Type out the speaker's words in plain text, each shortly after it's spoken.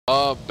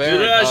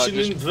Russian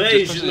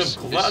invasion of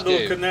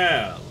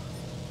Guadalcanal.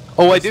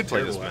 Oh, I did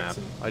play this map.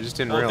 I just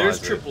didn't realize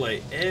there's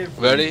AAA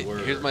everywhere. Ready?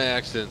 Here's my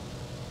accent.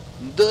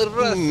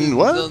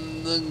 What?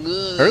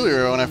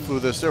 Earlier when I flew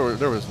this, there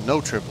was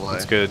no AAA.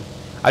 That's good.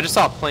 I just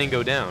saw a plane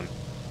go down.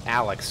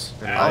 Alex.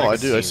 Oh, I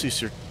do. I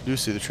do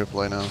see the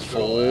AAA now.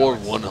 4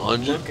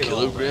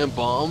 100-kilogram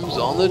bombs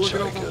on the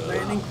trigger.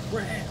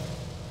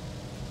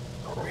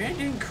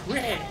 Brandon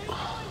Craig.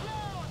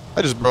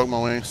 I just broke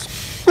my wings.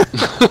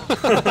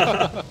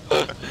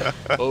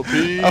 OP.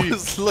 I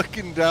was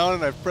looking down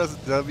and I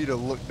pressed W to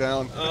look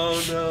down.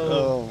 Oh no.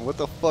 Oh, what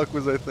the fuck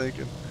was I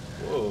thinking?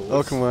 Whoa,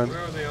 oh, come on. What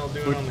are they all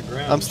doing on the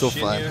ground? I'm still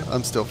fine.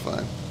 I'm still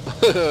fine.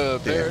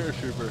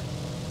 Paratrooper.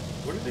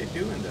 What are they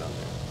doing down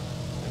there?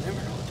 I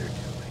never know what they're doing.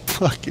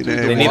 Fucking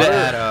They A. need to water?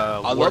 add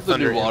I love the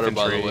new water,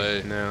 by the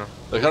infantry. way. No.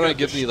 Like, how do I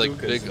give me like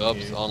Stukas big in ups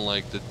here. on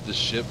like the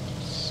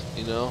ships?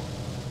 You know?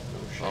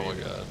 Oh my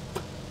god.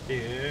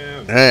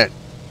 Yeah. Alright.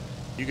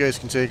 You guys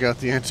can take out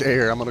the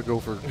anti-air. I'm gonna go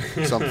for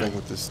something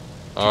with this.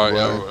 All right,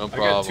 Well, no I got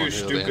problem. 2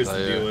 Here's the Stukas to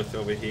anti-air. deal with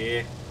over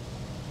here.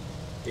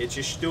 Get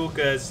your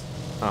Stukas.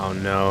 Oh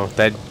no,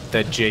 that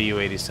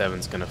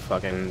Ju-87's gonna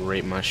fucking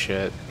rape my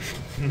shit.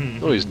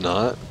 No, he's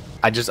not.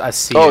 I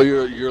see. Oh,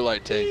 it. you're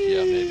light tank,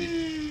 yeah,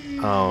 maybe.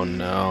 Oh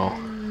no.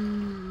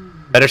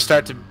 Better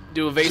start to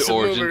do evasive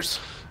Origin. maneuvers.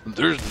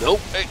 There's no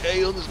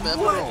AA on this map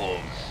at all.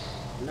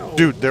 No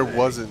Dude, there way.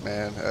 wasn't,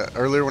 man.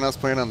 Earlier when I was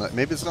playing on that,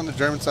 maybe it's on the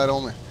German side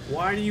only.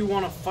 Why do you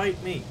want to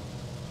fight me?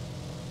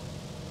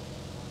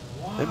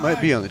 Why? It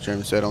might be on the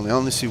German side only. I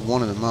only see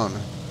one in the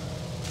mountain.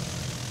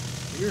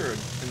 You're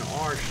an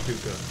R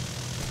Stuka.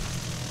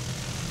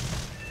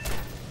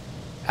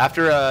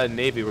 After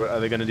Navy, are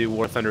they gonna do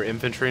War Thunder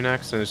Infantry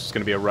next, and it's just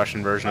gonna be a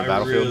Russian version of I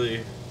Battlefield?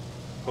 really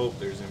hope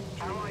there's infantry.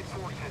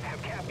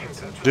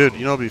 Dude,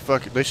 you know, it'd be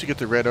fucking. They should get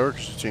the Red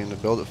Orchestra team to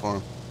build it for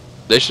them.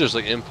 They should just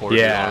like import it,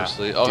 Yeah.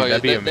 honestly. Dude, Oh,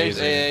 that'd be there's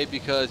amazing. AA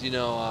because, you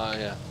know,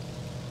 yeah.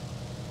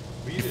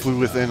 You flew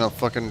within a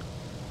fucking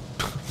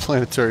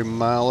planetary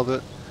mile of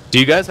it. Do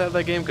you guys have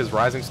that game? Because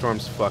Rising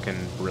Storm's fucking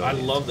I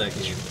brilliant. love that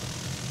game.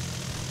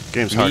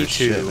 Game's Me hard as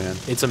too. shit, man.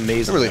 It's It's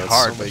amazing. really though. It's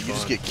hard, so but much you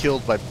just fun. get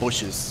killed by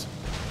bushes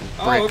and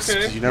Oh, bricks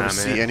okay. 'cause you never Nah,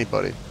 see man.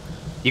 anybody.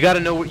 You gotta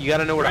know where to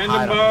Random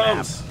hide on the map.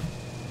 bombs.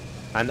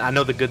 I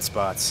know the good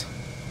spots.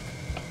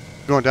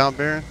 Going down,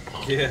 Baron?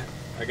 Yeah,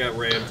 I got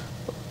rammed.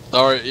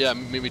 All right, yeah,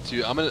 me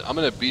too. I'm in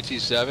a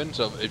BT7,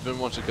 so if anyone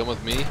wants to come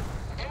with me,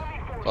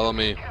 follow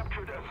me.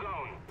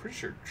 Pretty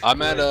sure.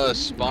 I'm at a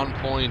spawn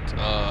point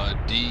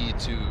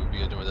D2. You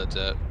guys know where that's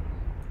at?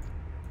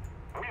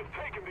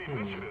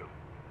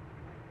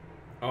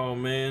 Oh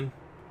man.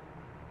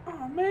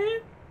 Oh man.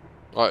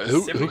 All right,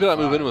 who can I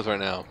move in with right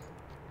now?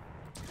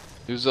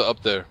 Who's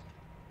up there?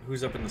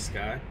 Who's up in the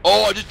sky?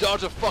 Oh, I just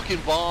dodged a fucking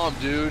bomb,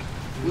 dude.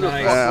 Who the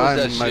Nice. fuck was I'm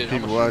that in my shit?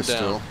 I'm gonna PBY shoot him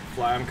still. down.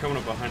 Fly, I'm coming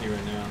up behind you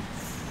right now.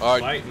 All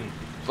right, Fighting.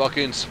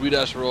 fucking sweet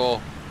ass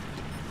roll.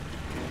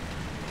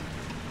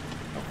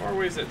 How far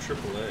away is that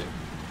AAA?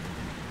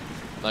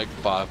 Like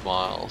 5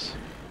 miles.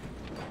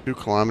 2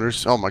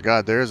 kilometers. Oh my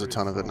god, there is a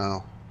ton of it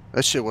now.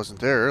 That shit wasn't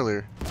there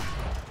earlier.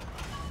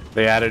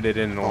 They added it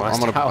in the Oh,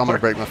 last I'm gonna hour.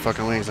 break my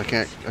fucking wings. I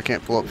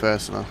can't pull up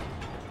fast enough.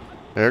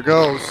 There it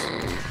goes.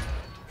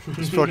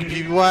 It's fucking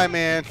PBY,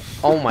 man.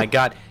 Oh my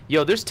god.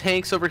 Yo, there's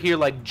tanks over here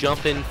like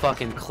jumping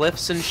fucking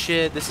cliffs and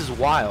shit. This is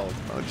wild.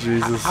 Oh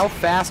Jesus. How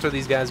fast are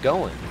these guys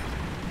going?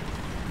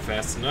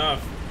 Fast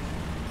enough.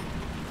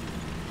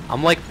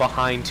 I'm like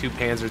behind 2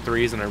 Panzer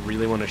IIIs and I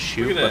really want to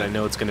shoot, Look at but that. I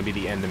know it's going to be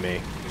the end of me.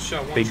 I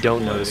shot one They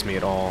don't AAA. notice me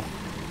at all.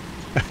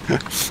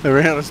 I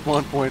ran out of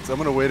spawn points. I'm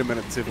gonna wait a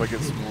minute and see if I get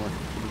some more.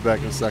 I'll be back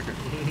in a second.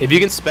 If you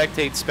can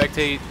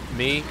spectate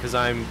me, because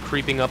I'm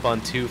creeping up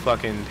on 2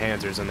 fucking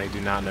Panzers and they do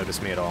not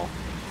notice me at all.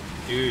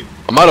 Dude.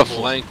 I'm out of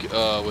flank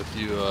with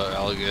you,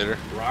 alligator.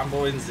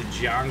 Rambo in the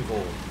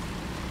jungle.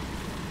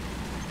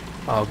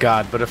 Oh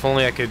god, but if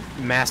only I could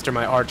master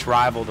my arch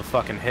rival, the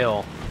fucking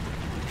hill.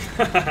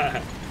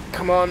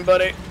 Come on,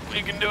 buddy.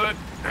 We can do it.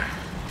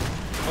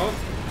 Oh,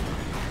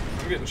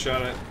 I'm getting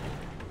shot at.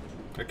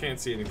 I can't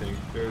see anything.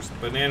 There's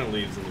banana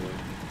leaves in the way.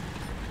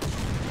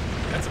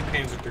 That's a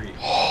Panzer III.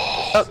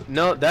 Oh,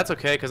 no, that's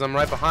okay, because I'm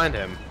right behind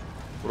him.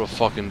 What a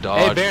fucking dodge,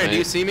 Hey, Baron, mate. do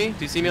you see me?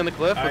 Do you see me on the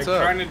cliff? What's I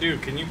up? kind of do.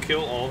 Can you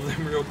kill all of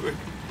them real quick?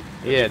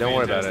 Yeah, don't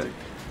worry about it.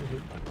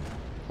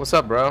 What's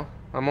up, bro?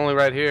 I'm only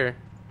right here.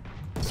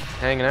 Just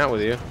hanging out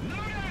with you.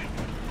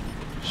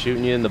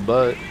 Shooting you in the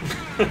butt.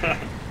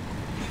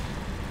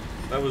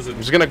 That was a I'm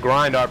just gonna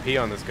grind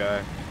RP on this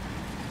guy.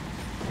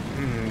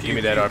 Give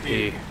me that RP.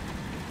 pew.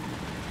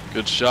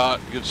 Good shot,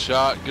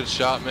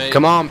 mate.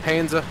 Come on,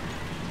 Panzer.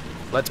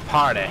 Let's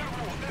party.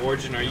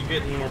 Origin. Are you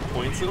getting more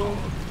points at all?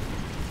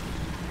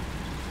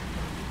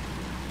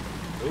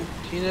 Oh,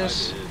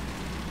 Penis. I did.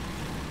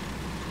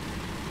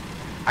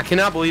 I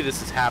cannot believe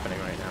this is happening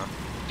right now.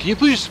 Can you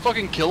please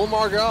fucking kill him,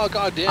 Argyle?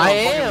 God damn. I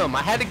I'm fucking- am.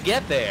 I had to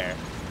get there.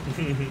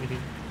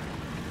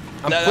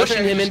 I'm That pushing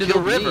thing him just into the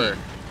killed me. river.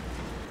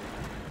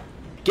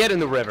 Get in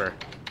the river.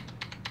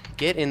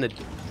 Get in the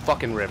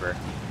fucking river.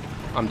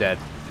 I'm dead.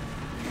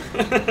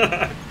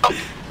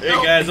 Hey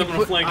guys, I'm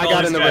gonna flank I all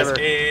got these in the guys, river.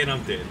 and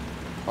I'm dead.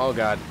 Oh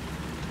god.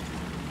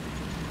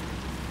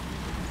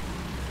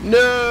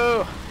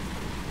 No!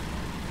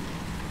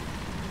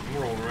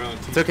 I'm rolling around.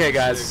 It's okay,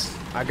 guys.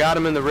 I got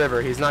him in the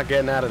river. He's not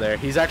getting out of there.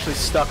 He's actually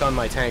stuck on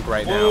my tank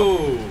right now.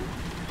 Whoa!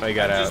 Oh, you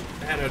got I out.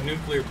 just had a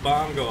nuclear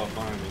bomb go off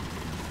on me.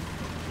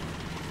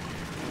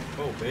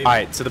 Oh, baby.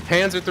 Alright, so the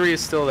Panzer III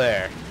is still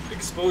there.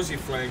 Expose your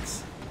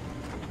flanks.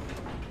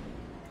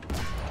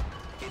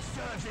 It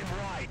serves him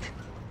right.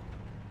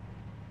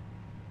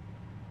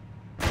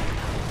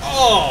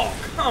 Oh,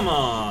 come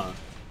on!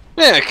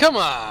 Yeah, come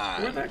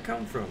on. Where'd that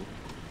come from?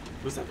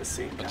 Was that the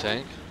same guy? A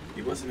tank?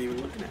 He wasn't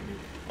even looking at me.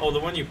 Oh, the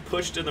one you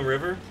pushed in the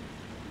river?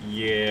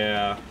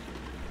 Yeah.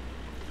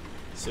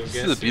 So This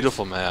is a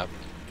beautiful map.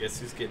 Guess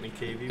who's getting a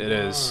KV-1? It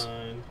is.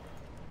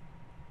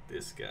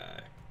 This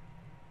guy.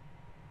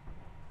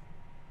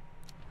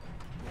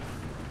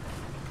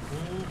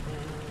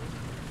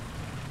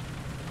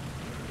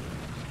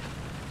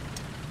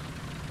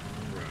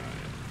 Alright.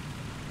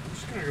 I'm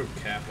just gonna go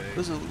cap A.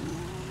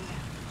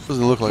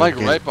 Doesn't look like Like a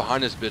game. right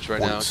behind this bitch right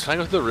Once. now. Can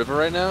I go to the river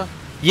right now?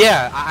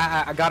 Yeah,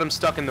 I got him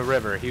stuck in the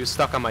river. He was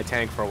stuck on my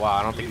tank for a while.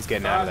 I don't think he's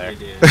getting out of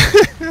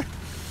there.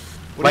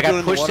 What Like are you doing I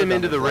in the pushed water him down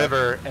into the there, Flack?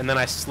 river, and then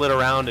I slid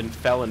around and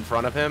fell in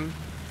front of him.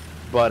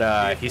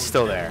 But he's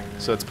still there,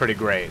 so it's pretty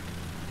great.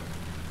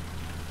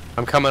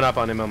 I'm coming up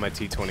on him on my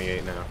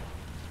T-28 now.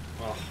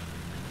 Oh,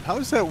 How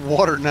is that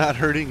water not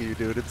hurting you,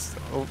 dude? It's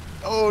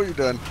oh, you're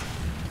done.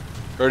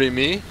 Hurting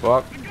me?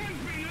 Well,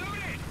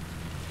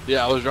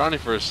 Yeah, I was drowning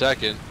for a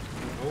second.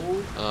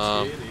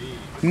 oh,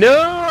 kitty.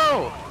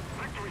 no!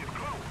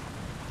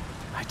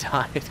 I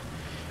died.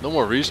 No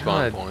more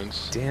respawn God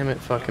points. Damn it,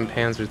 fucking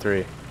Panzer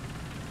III.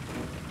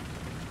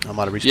 I'm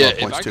out of respawn Yeah, if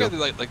points I too.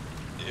 got like,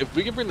 if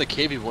we can bring the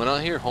KV-1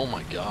 out here, oh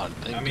my god.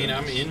 Thank I mean,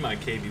 I'm goodness. in my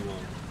KV-1.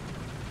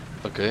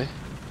 Okay.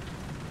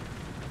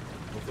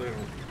 Hopefully I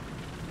don't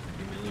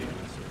humiliate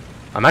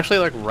myself. I'm actually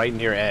like right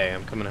near A.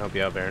 I'm coming to help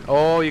you out, Baron.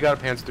 Oh, you got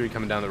a Panzer III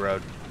coming down the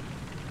road.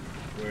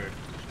 Where?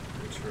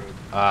 Which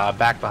road?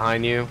 Back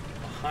behind you,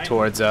 Behind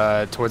towards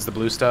the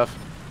blue stuff.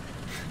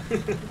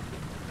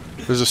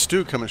 There's a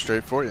stew coming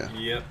straight for you.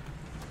 me. Yep.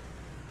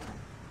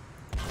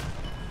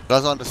 I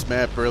was on this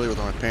map earlier with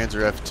my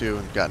Panzer F2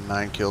 and got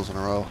 9 kills in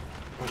a row.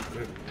 Oh,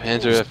 good.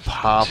 Panzer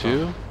pop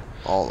F2?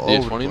 All The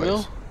over 20 the mil?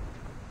 place.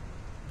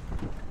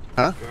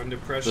 Huh? Gun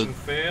depression The-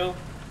 fail.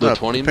 The No,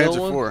 20 Panzer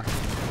mil one? 4.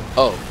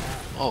 Oh.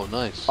 Oh,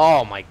 nice.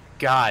 Oh my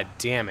god,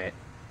 damn it.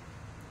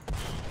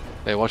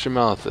 Hey, watch your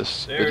mouth.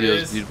 This There it video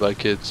is. is viewed by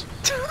kids.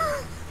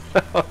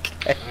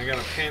 Okay. And I got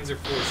a Panzer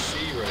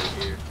 4C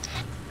right here.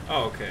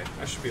 Oh, okay.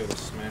 I should be able to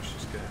smash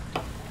this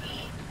guy.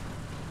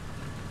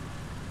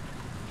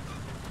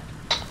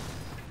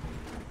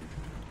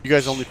 You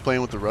guys only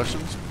playing with the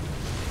Russians?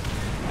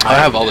 I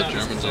have all the Yeah,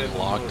 Germans that's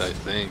unlocked, I most.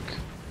 think.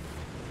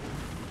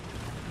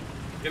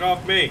 Get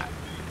off me!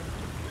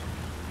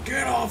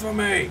 Get off of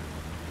me!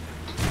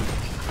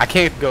 I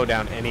can't go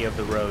down any of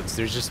the roads.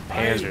 There's just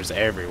Panzers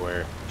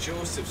everywhere.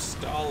 Joseph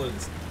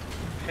Stalin's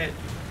pet.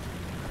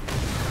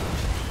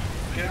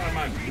 Get out of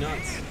my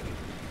nuts.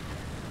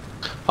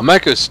 I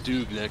might go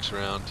Stug next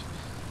round.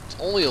 It's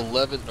only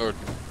 11 or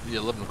the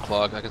 11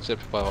 o'clock. I can stay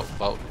up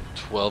about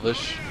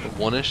 12ish or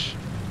 1ish.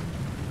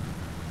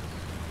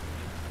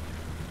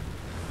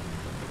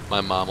 My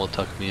mom will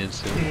tuck me in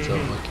soon, so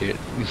I'm okay.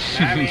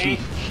 Mommy.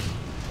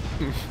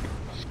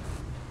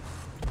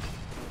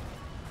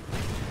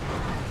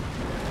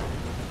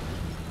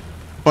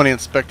 Funny, in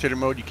spectator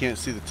mode, you can't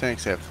see the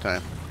tanks half the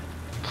time.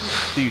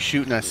 See you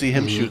shooting, I see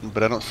him shooting,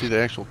 but I don't see the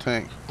actual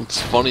tank.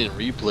 It's funny in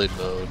replay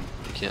mode.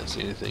 You can't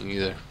see anything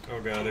either. Oh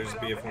god, there's a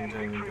BF-1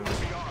 tank going.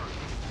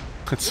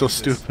 It's so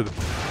stupid.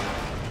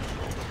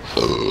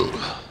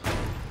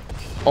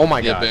 Oh my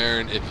Yeah, god.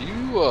 Baron, if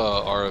you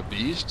are a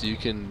beast, you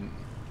can.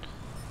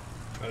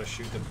 Try to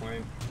shoot the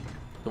plane.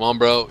 Come on,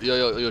 bro.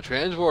 Yo,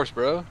 transverse,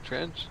 bro.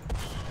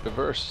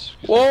 Reverse.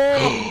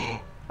 Whoa!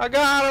 I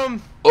got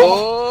him!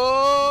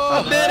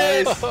 Oh! I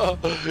did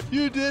it!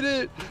 You did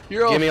it!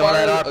 You're on Give me all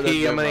fire. that Oh, RP,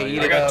 never I'm gonna mind.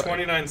 eat I it got up.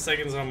 29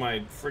 seconds on my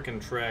freaking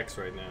tracks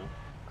right now.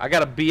 I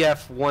got a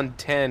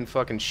BF-110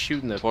 fucking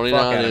shooting the fuck 29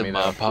 out of me in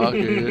my though.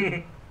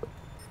 pocket.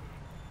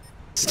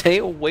 Stay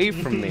away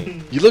from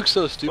me. You look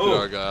so stupid, Oh.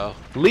 Argyle.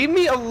 Leave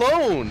me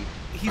alone.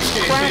 He's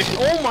crashed.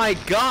 Oh my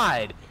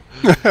god.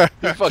 You He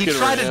fucking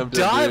tried to rammed it,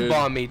 dive dude.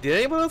 bomb me. Did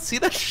anyone else see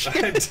that I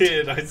shit?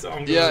 did. I saw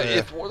him. Yeah, go there.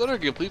 if War Thunder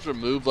can please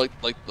remove like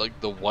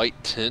the white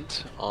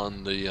tint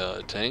on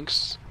the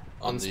tanks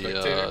on On the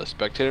spectator.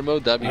 spectator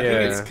mode, that'd be I Yeah.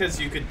 think it's because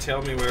you could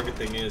tell me where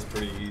everything is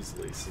pretty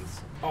easily.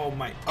 Since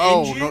my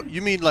Oh, engine? no,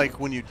 you mean like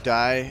when you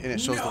die and it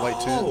shows the white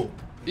tint?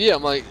 Yeah,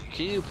 I'm like,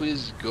 can you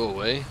please go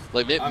away?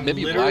 Like I'm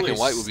maybe black literally and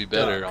white would be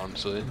better, stuck.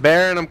 honestly.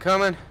 Baron, I'm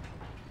coming.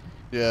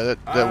 Yeah,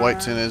 that white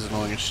tint is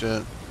annoying as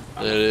shit.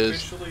 I'm It is.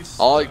 officially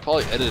I'll like stuck.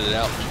 probably edit it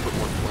out, just put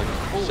more like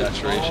Holy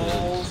saturation.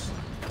 balls.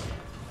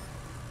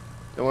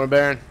 Don't worry,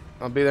 Baron.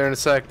 I'll be there in a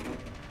sec.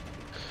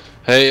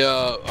 Hey,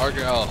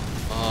 Argyle,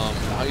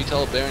 how you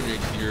tell a Baron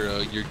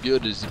you're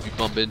good is if you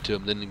bump into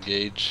him, then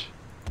engage.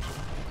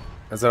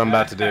 That's what I'm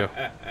about to do.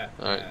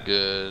 All right,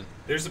 good.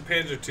 There's a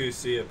Panzer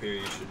II-C up here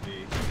you should be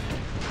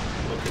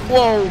looking at.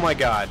 Whoa, my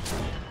God.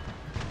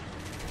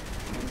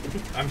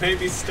 I may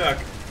be stuck.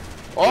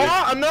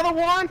 Oh, another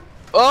one?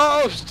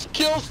 Oh,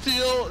 kill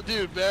steal,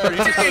 dude, Baron.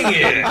 Dang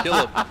it!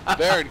 Kill him,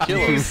 Baron. Kill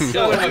him.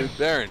 Kill him, dude,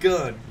 Baron.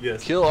 Good.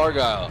 Yes. Kill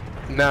Argyle.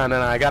 No,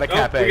 I got a Oh,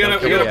 Cap A. we got a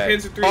Don't kill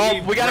Panzer yet.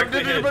 III-E. Oh, we got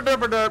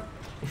a.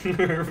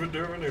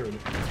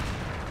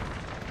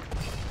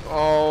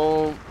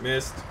 Oh,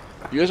 Missed.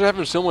 You guys are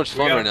having so much We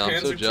fun got right a now. I'm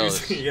so Panzer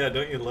jealous. II-C. Yeah,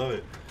 don't you love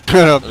it?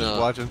 I'm just No.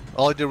 watching.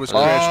 All I did was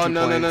crash oh, two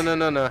no.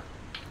 planes.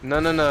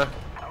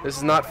 This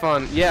is not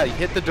fun. Yeah, you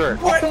hit the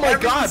dirt. What? Oh my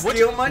Everyone God!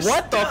 steal my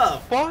What the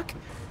stuff. fuck?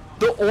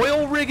 The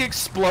oil rig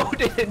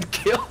exploded and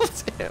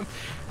killed him.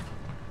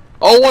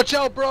 Oh, watch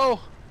out, bro.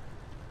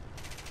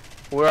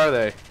 Where are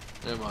they?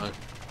 Never mind.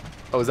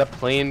 Oh, is that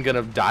plane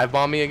gonna dive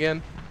bomb me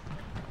again?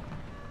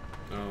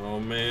 Oh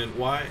man,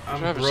 why?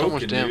 I'm having so much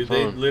broken, damn dude. fun.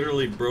 They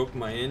literally broke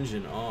my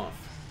engine off.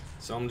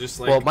 So I'm just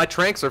like. Well, my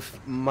tranks are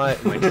my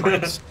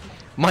tranks.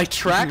 My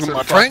tracks are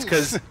My fucked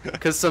tranks.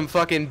 because some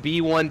fucking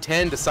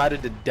B-110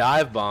 decided to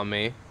dive bomb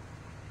me.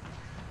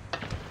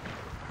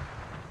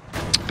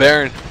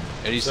 Baron.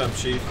 What's up,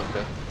 Chief?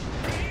 Okay.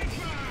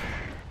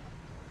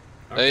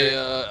 Okay.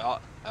 Hey,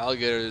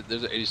 Alligator,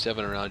 there's an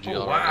 87 around you.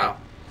 Oh, all right wow.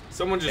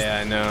 Someone just Yeah,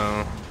 I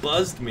know.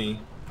 buzzed me.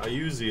 I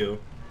use you.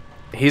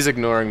 He's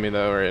ignoring me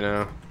though right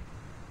now.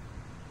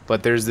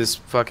 But there's this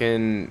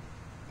fucking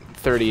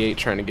 38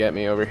 trying to get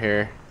me over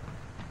here.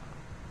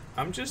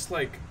 I'm just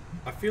like,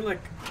 I feel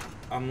like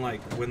I'm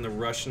like when the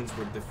Russians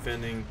were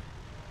defending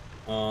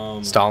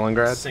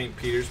Stalingrad? St.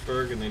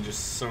 Petersburg, and they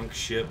just sunk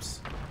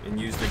ships and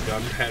used the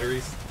gun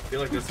batteries. I feel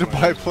like that's The what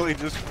I- biplane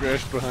just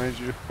crashed behind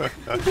you.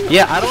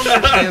 Yeah, I don't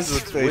understand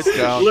with Face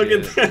down. Look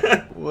at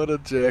that. What a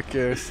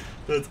jackass.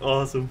 That's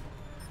awesome.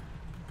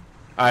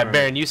 Alright,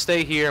 Baron, you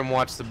stay here and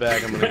watch the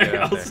bag. I'm gonna get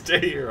out I'll there. stay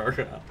here,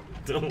 Argyle.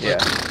 Don't Yeah.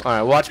 let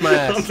Alright, watch my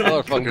ass. I'm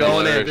not- fucking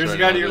going in. hilarious There's a right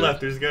guy now, to your dude.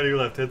 left. There's a guy to your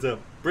left. Heads up.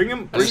 Bring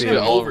him. I Bring see him it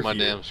all over over my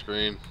here. damn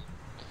screen.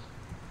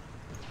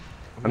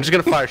 I'm just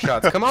gonna fire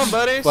shots. Come on,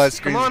 buddies. Flat Come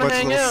screen, on, bunch of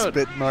hang little out.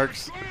 spit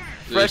marks. Dude,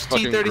 Fresh it's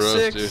fucking gross,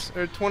 T36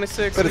 or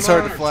 26. But it's come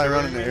hard to on. fly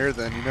around in the air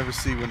then. You never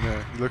see when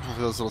you're looking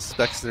for those little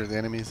specks that are the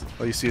enemies.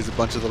 All you see is a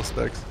bunch of little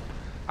specks.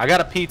 I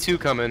got a P2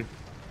 coming.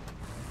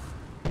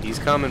 He's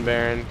coming,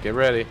 Baron. Get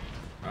ready.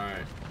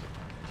 Alright.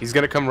 He's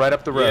gonna come right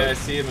up the road. Yeah, I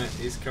see him.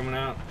 He's coming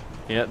out.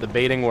 Yeah, the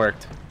baiting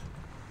worked.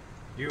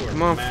 You are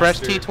Come on, fresh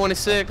master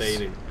T26. of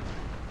baiting. Come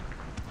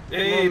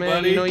Hey, on, man.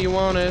 buddy. You know you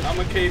want it. I'm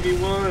a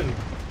KV1.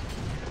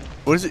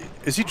 What is it?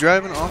 Is he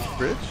driving off the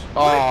bridge?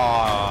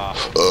 Aww.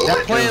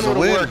 That plan There's a would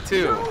win. have worked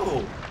too.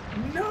 No.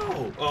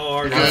 No. Oh,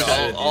 Argyle Alright,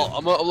 said it,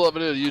 I'm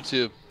uploading it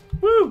to YouTube.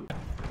 Woo!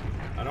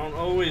 I don't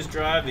always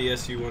drive the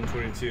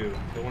SU-122,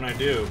 but when I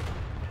do,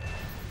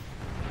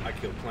 I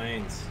kill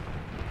planes.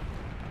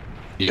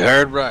 You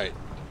heard right.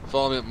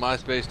 Follow me at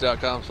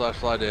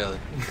myspace.com/flydaily.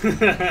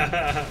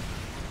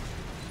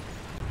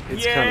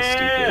 It's kind of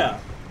stupid.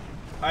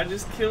 I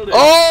just killed it.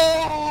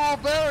 Oh,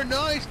 very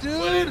nice, But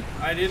dude.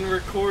 I didn't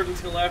record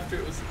until after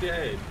it was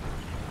dead.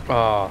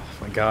 Oh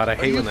my god, I Are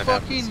hate you when that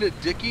fucking happens.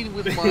 dicking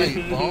with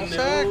my ball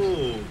sack?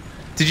 No.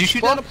 Did you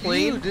shoot down a Fuck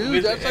plane? you, dude.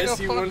 With That's the like a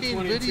SU-122.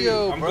 fucking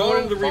video, I'm bro.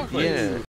 going to the Fuck replay. Yeah.